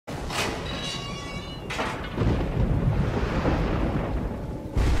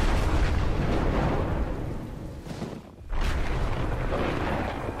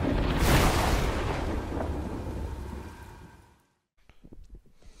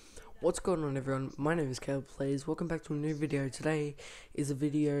What's going on, everyone? My name is Caleb Plays. Welcome back to a new video. Today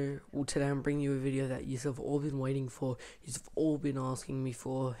I'm bringing you a video that you've all been waiting for, you've all been asking me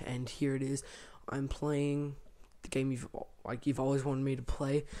for, and here it is. I'm playing the game you've always wanted me to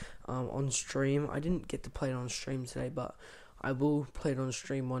play on stream. I didn't get to play it on stream today, but I will play it on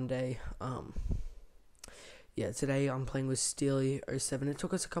stream one day. Yeah, today I'm playing with Steely07. It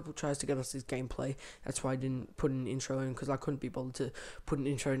took us a couple tries to get us this gameplay. That's why I didn't put an intro in, because I couldn't be bothered to put an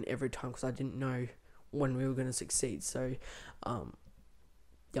intro in every time, because I didn't know when we were going to succeed. So, yeah,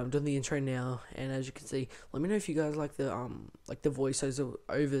 I'm doing the intro now, and as you can see, let me know if you guys like the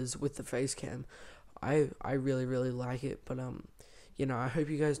voiceovers with the face cam. I really like it, but you know, I hope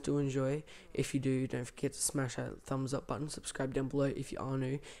you guys do enjoy. If you do, don't forget to smash that thumbs up button, subscribe down below if you are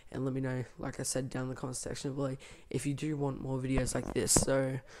new, and let me know, like I said, down in the comment section below if you do want more videos like this.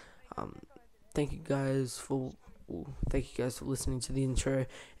 So thank you guys for listening to the intro,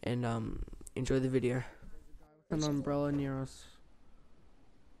 and enjoy the video. An umbrella near us.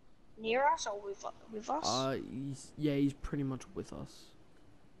 Near us or with us? He's pretty much with us.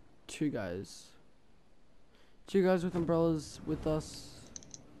 Two guys with umbrellas with us.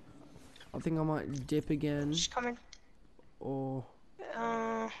 I think I might dip again. Just coming. Or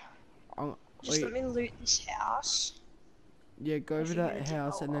just let me loot this house. Yeah, go over to that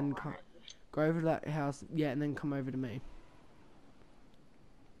house and then go over to that house. Yeah, and then come over to me.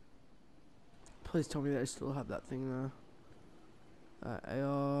 Please tell me they still have that thing there.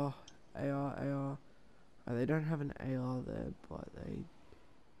 AR. Oh, they don't have an AR there, but they.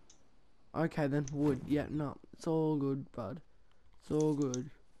 Okay then, wood. Yeah, no, it's all good, bud. It's all good.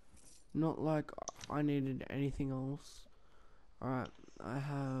 Not like I needed anything else. Alright, I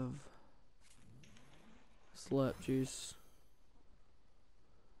have slurp juice.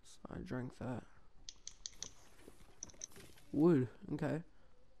 So I drank that. Wood, okay.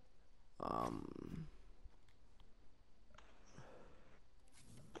 I'm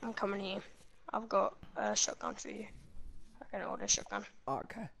coming here. I've got a shotgun for you. I can order a shotgun.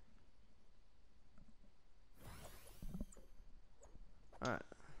 Okay.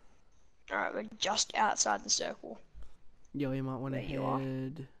 Alright, we're just outside the circle. Yeah, we might want to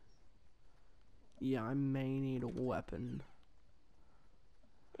head. Yeah, I may need a weapon.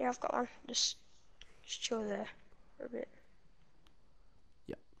 Yeah, I've got one. Just chill there for a bit.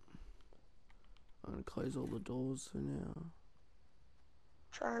 Yep. I'm gonna close all the doors for now.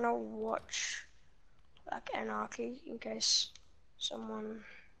 Trying to watch like anarchy in case someone.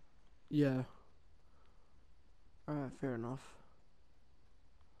 Yeah. Alright, fair enough.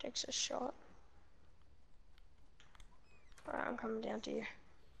 Takes a shot. Alright, I'm coming down to you.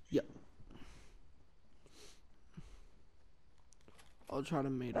 Yep. I'll try to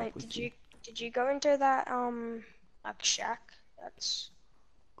meet up with you. Did you go into that like shack? That's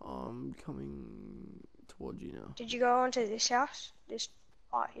I'm coming towards you now. Did you go into this house? This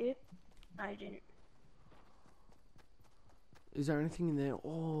part here? No, you didn't. Is there anything in there?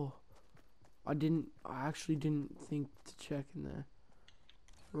 Oh, I actually didn't think to check in there.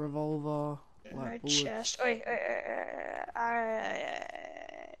 Revolver, like bullets. Chest. Wait,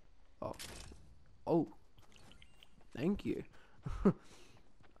 Oh, thank you.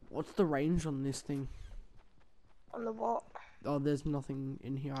 What's the range on this thing? On the what? Oh, there's nothing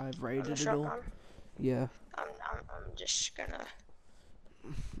in here. I've raided it all. Shotgun? Yeah. I'm just gonna.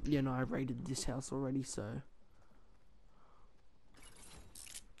 Yeah, no, I raided this house already, so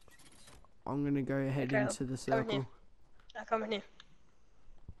I'm gonna go ahead into the circle. Now come in here.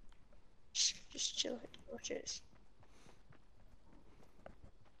 Just chill. Watch this.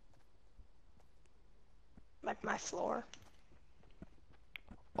 Like my floor.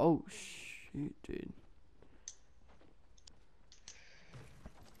 Oh shoot, dude.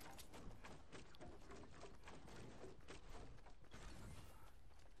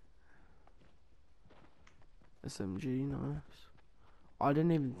 SMG, nice. I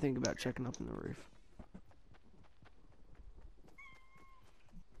didn't even think about checking up on the roof.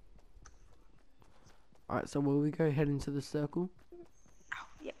 Alright, so will we go head into the circle? Oh,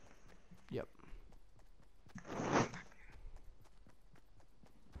 yep. Yep.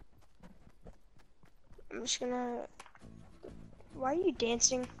 I'm just gonna. Why are you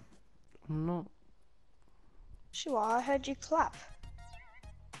dancing? I'm not. Sure, I heard you clap.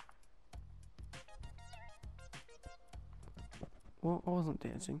 Well, I wasn't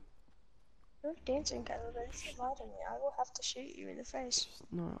dancing. You're dancing, Caleb. If you lie to me, I will have to shoot you in the face.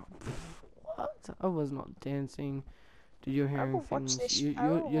 No. What? I was not dancing. Dude, you're hearing things.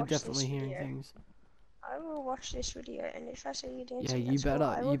 You're definitely hearing things. I will watch this video, and if I see you dancing, yeah,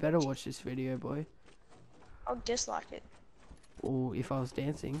 you better watch this video, boy. I'll dislike it. Or if I was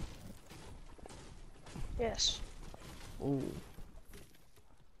dancing. Yes. Oh.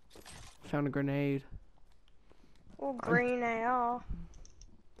 Found a grenade. Oh, green AR.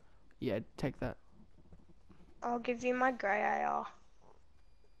 Yeah, take that. I'll give you my grey AR.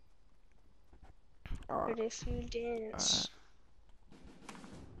 Alright. But if you dance,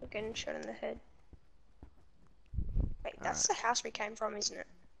 you're getting shot in the head. Wait, that's the house we came from, isn't it?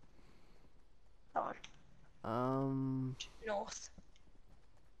 That one. North.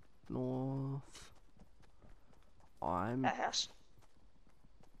 North. I'm That house.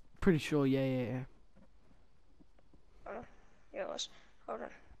 pretty sure, yeah. Oh, yeah, it was. Hold on.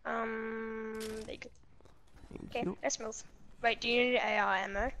 There you go. Thank Okay, you. let's move. Wait, do you need AR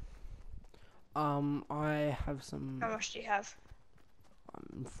ammo? I have some, How much do you have?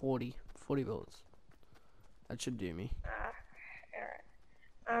 40 bullets. That should do me.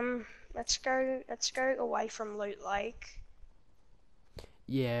 Alright. Let's go away from Loot Lake.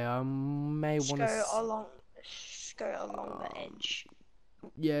 Yeah, I may Just want go along the edge.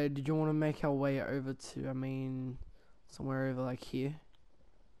 Yeah, did you want to make our way over to, somewhere over like here?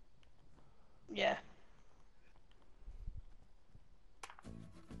 Yeah.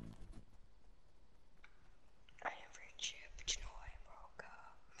 I am rich, but you know I am broke.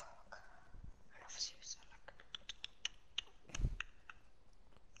 Enough suicide.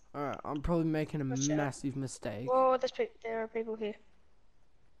 Alright, I'm probably making a Watch out. massive mistake. Whoa, there are people here.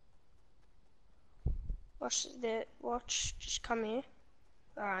 Watch, just come here.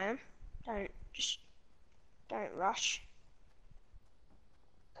 Where I am. Don't rush.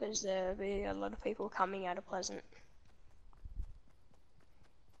 Because there'll be a lot of people coming out of Pleasant.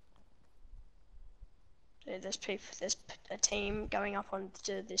 So there's a team going up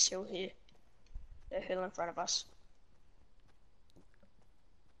onto this hill here. The hill in front of us.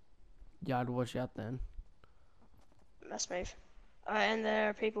 Yeah, I'd watch out then. Let's move. And there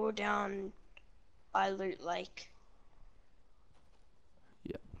are people down by Loot Lake.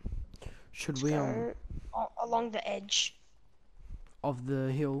 Should Let's we, go along the edge. of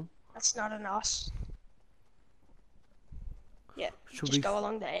the hill? That's not an us. Yeah, Should just go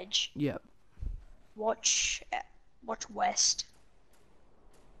along the edge. Yeah. Watch west.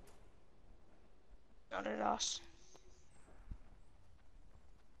 Not at us.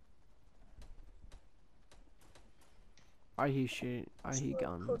 I hear shit. I hear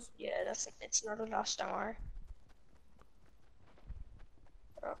guns. Yeah, it's not at us, don't worry.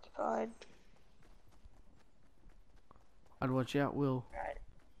 We're occupied. I'd watch out, Will.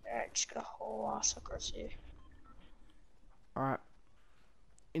 Alright, just got a whole ass across here. Alright.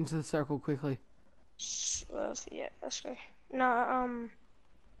 Into the circle quickly. Well, yeah, let's go. No,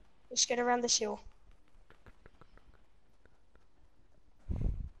 let's get around this hill.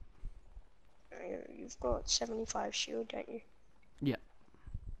 You've got 75 shield, don't you? Yeah.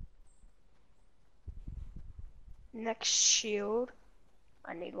 Next shield,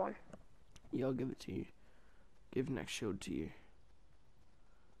 I need one. Yeah, I'll give it to you. Give next shield to you.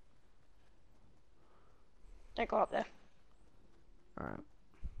 Don't go up there. Alright.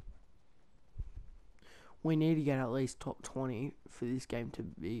 We need to get at least top 20 for this game to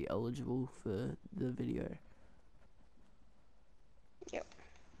be eligible for the video. Yep.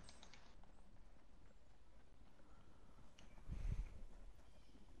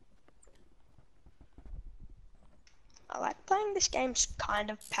 I like playing this game's kind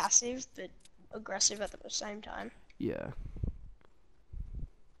of passive, but aggressive at the same time. Yeah.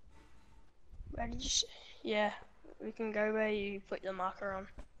 Where did you say? Yeah, we can go where you put the marker on.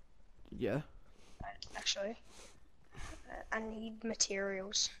 Yeah. Actually, I need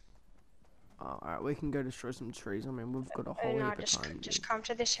materials. Oh, alright, we can go destroy some trees. I mean, we've got a whole heap of time. Just come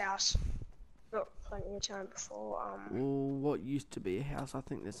to this house. Got plenty of time before. Well, what used to be a house? I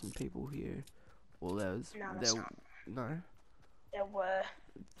think there's some people here. Well, there was. No, that's not. No. There were.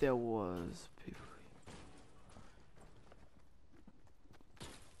 There was people.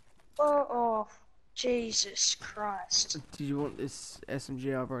 Oh, Jesus Christ. Did you want this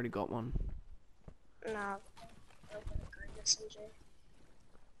SMG? I've already got one. No. I got a green SMG.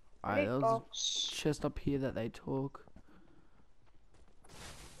 Alright, there was a chest up here that they took.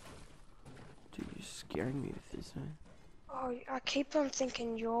 Dude, you're scaring me with this, man. Oh, I keep on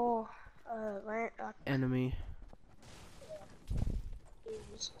thinking you're Enemy.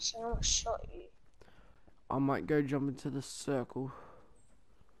 So I'm gonna shot you. I might go jump into the circle.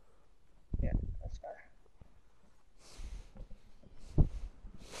 Yeah, let's go.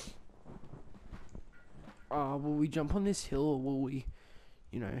 Will we jump on this hill or will we,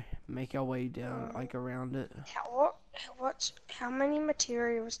 make our way down, like around it? How many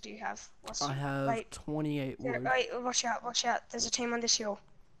materials do you have? I have 28 wood. Wait, watch out, watch out. There's a team on this hill.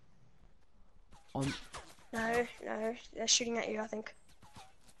 No, no, they're shooting at you, I think.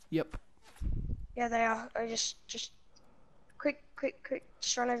 Yep. Yeah, they are. I just, quick, quick, quick,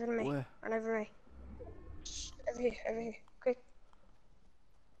 just run over to me. Where? Run over to me. Just over here, quick.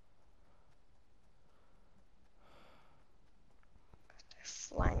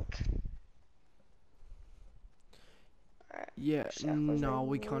 Flank. Alright, Yeah, circles no,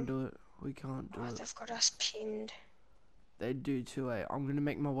 we moving can't in. do it. We can't do Oh, it. they've got us pinned. They do too, eh? I'm gonna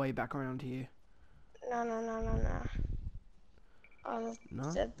make my way back around here. No, no, no, no, no. Oh,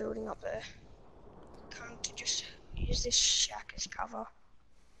 No? they're building up there. Come to just use this shack as cover.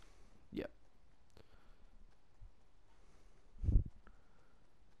 Yep.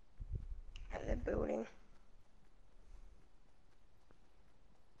 At the building.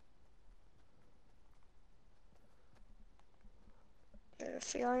 I have a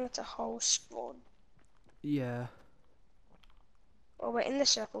feeling it's a whole squad. Yeah. Well, we're in the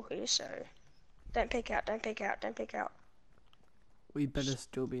circle here, so don't peek out, don't peek out, don't peek out. We better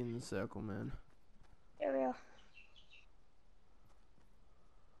still be in the circle, man. Here we are.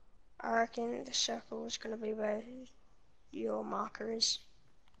 I reckon the circle is going to be where your marker is.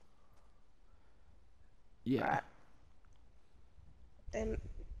 Yeah. Right. Then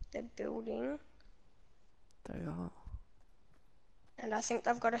they're building, They are. and I think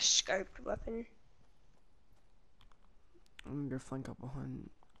they've got a scoped weapon. I'm gonna go flank up behind,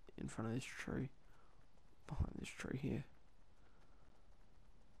 in front of this tree. Behind this tree here.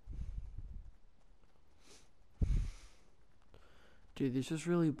 Dude, this is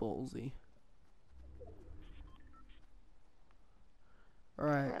really ballsy.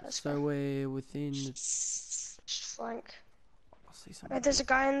 Alright, Right, let's so go. we're within... Just flank. I see Oh, something. there's a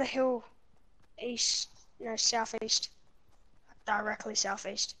guy in the hill, east, no, southeast, directly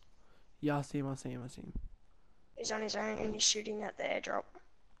southeast. Yeah, I see him, I see him, I see him. He's on his own and he's shooting at the airdrop.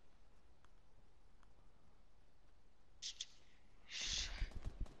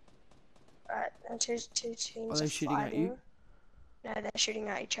 Right, and two Are teams they are shooting at fighting. you? No, they're shooting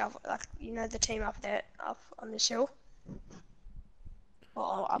at each other. Like, you know the team up there, up on this hill?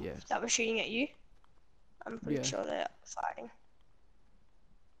 Or up, Yeah. that was shooting at you? I'm pretty Yeah. sure they're fighting.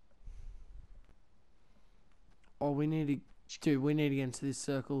 Oh, we need to... Dude, we need to get into this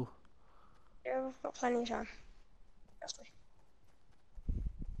circle. Yeah, we've got plenty of time. Trust me.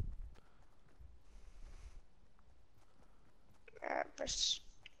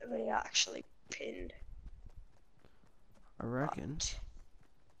 But we are actually pinned. I reckon. But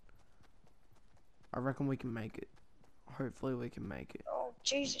I reckon we can make it. Hopefully we can make it. oh,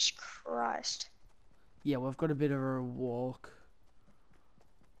 Jesus Christ. Yeah, we've got a bit of a walk.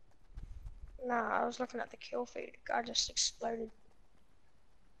 Nah, I was looking at the kill feed. Guy just exploded.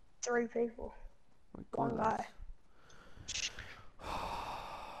 3 people. My One goodness. guy.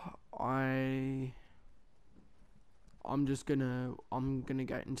 I'm gonna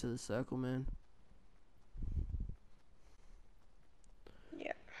get into the circle, man.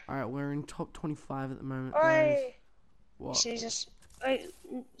 Yeah. Alright, we're in top 25 at the moment, guys. Oi! What? Jesus. Wait,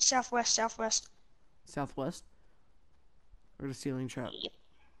 southwest, southwest. Southwest? We're at a ceiling trap. Yep.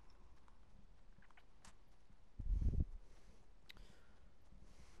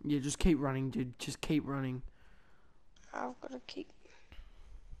 Yeah, just keep running, dude. Just keep running. I've got to keep.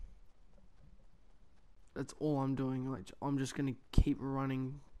 That's all I'm doing. Like, I'm just gonna keep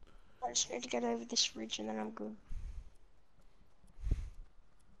running. I just need to get over this ridge and then I'm good.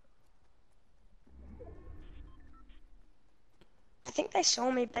 I think they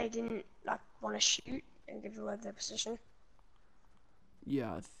saw me, but they didn't like want to shoot and give away their position.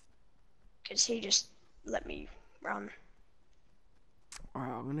 Yeah. Because he just let me run.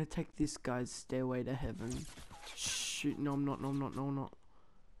 Alright, I'm gonna take this guy's stairway to heaven. Shoot, no, I'm not, no, I'm not, no, I'm not.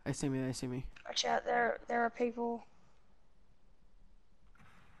 They see me, they see me. Watch out, there are people.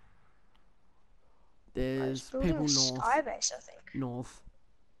 There's Building people a north. skybase, I think. North.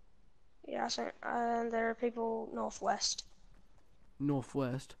 Yeah, so, and there are people northwest.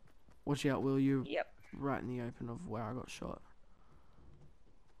 Northwest. Watch out, Will. You're Yep. right in the open of where I got shot.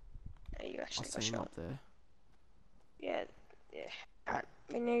 Yeah, you I actually got see him shot. up there. Yeah, yeah. Alright,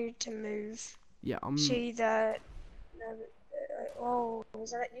 we need to move. Yeah, I'm... See that... No, oh,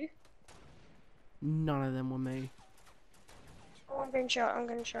 was that you? None of them were me. Oh, I'm getting shot. I'm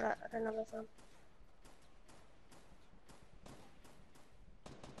getting shot at another film.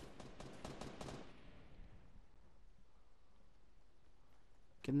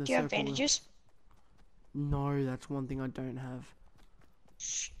 Get in the Do you have circle, Will. bandages? No, that's one thing I don't have.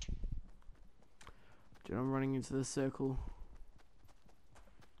 Shit. Dude, I'm running into the circle.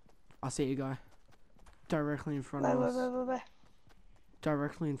 I see a guy. Directly in front of us. Where?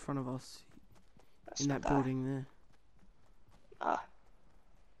 Directly in front of us. That's in the that guy. building there.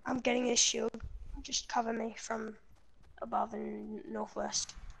 I'm getting this shield. Just cover me from above and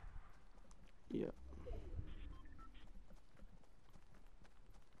northwest. Yeah.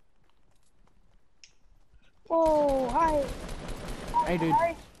 Whoa, hi. Hey, dude.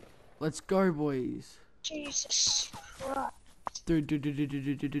 Hi. Let's go, boys. Jesus Christ.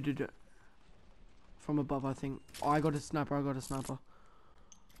 Dude. From above, I think. Oh, I got a sniper. I got a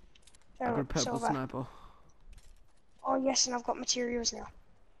purple Silver. sniper. Oh yes, and I've got materials now.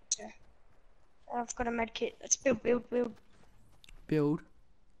 So, I've got a med kit. Let's build. Build.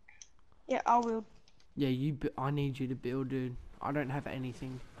 Yeah, I'll build. Yeah, I need you to build, dude. I don't have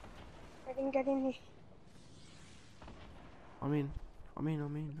anything. Get in here. I'm in.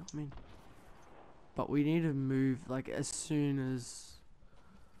 But we need to move, like, as soon as...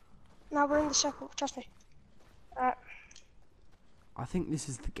 No, we're in the circle. Trust me. Alright. I think this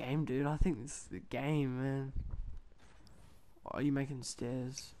is the game, dude. I think this is the game, man. Oh, are you making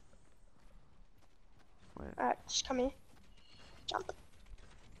stairs? Wait. Alright, just come here. Jump.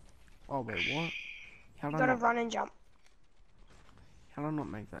 Oh, wait, what? You gotta run and jump. How did I not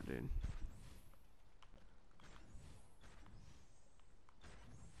make that, dude?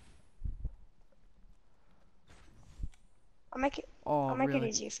 I'll make really? it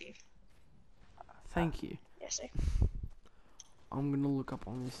easier for you. Thank you. Yeah, see? I'm gonna look up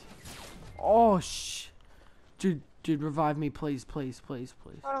on this. Oh, Dude, revive me, please.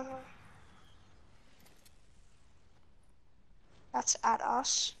 That's at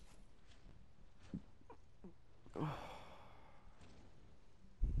us.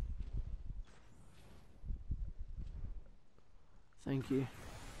 Thank you.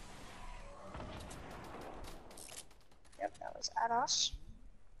 Yep, that was at us.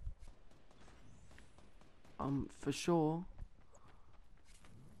 For sure.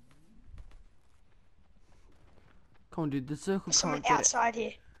 Come on, dude, the circle There's can't someone get... outside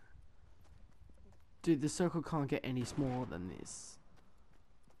here. Dude, the circle can't get any smaller than this.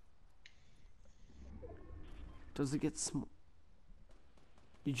 Does it get small?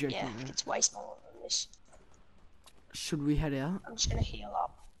 You joking, Yeah, man? it's way smaller than this. Should we head out? I'm just gonna heal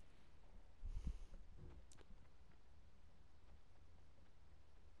up.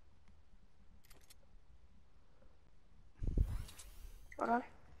 Hold on.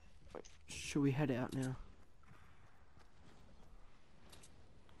 Should we head out now?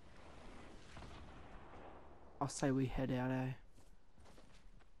 I'll say we head out, eh?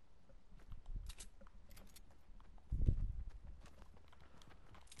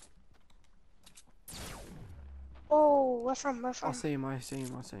 Oh, where from? I see him.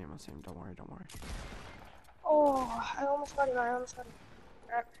 Don't worry. Oh, I almost got him.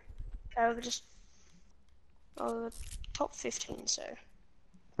 Right. Okay, we're just... Oh, the top 15, so...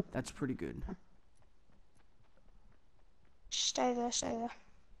 That's pretty good. Stay there.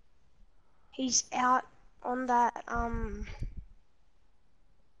 He's out on that,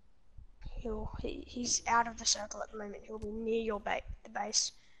 hill. He's out of the circle at the moment. He'll be near your the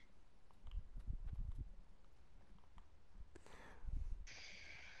base.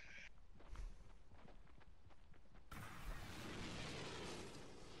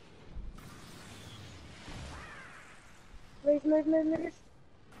 Move.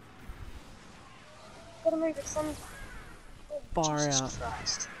 Gotta move, it's on... Oh, Far Jesus out.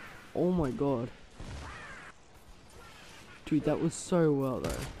 Christ. Oh my god. Dude, that was so well, though.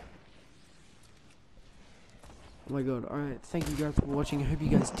 Oh my god. Alright, thank you guys for watching. I hope you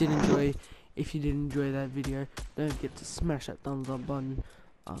guys did enjoy. If you did enjoy that video, don't forget to smash that thumbs up button.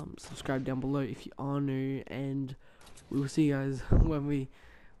 Subscribe down below if you are new. And we will see you guys when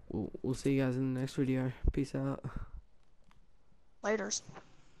we'll see you guys in the next video. Peace out. Laters.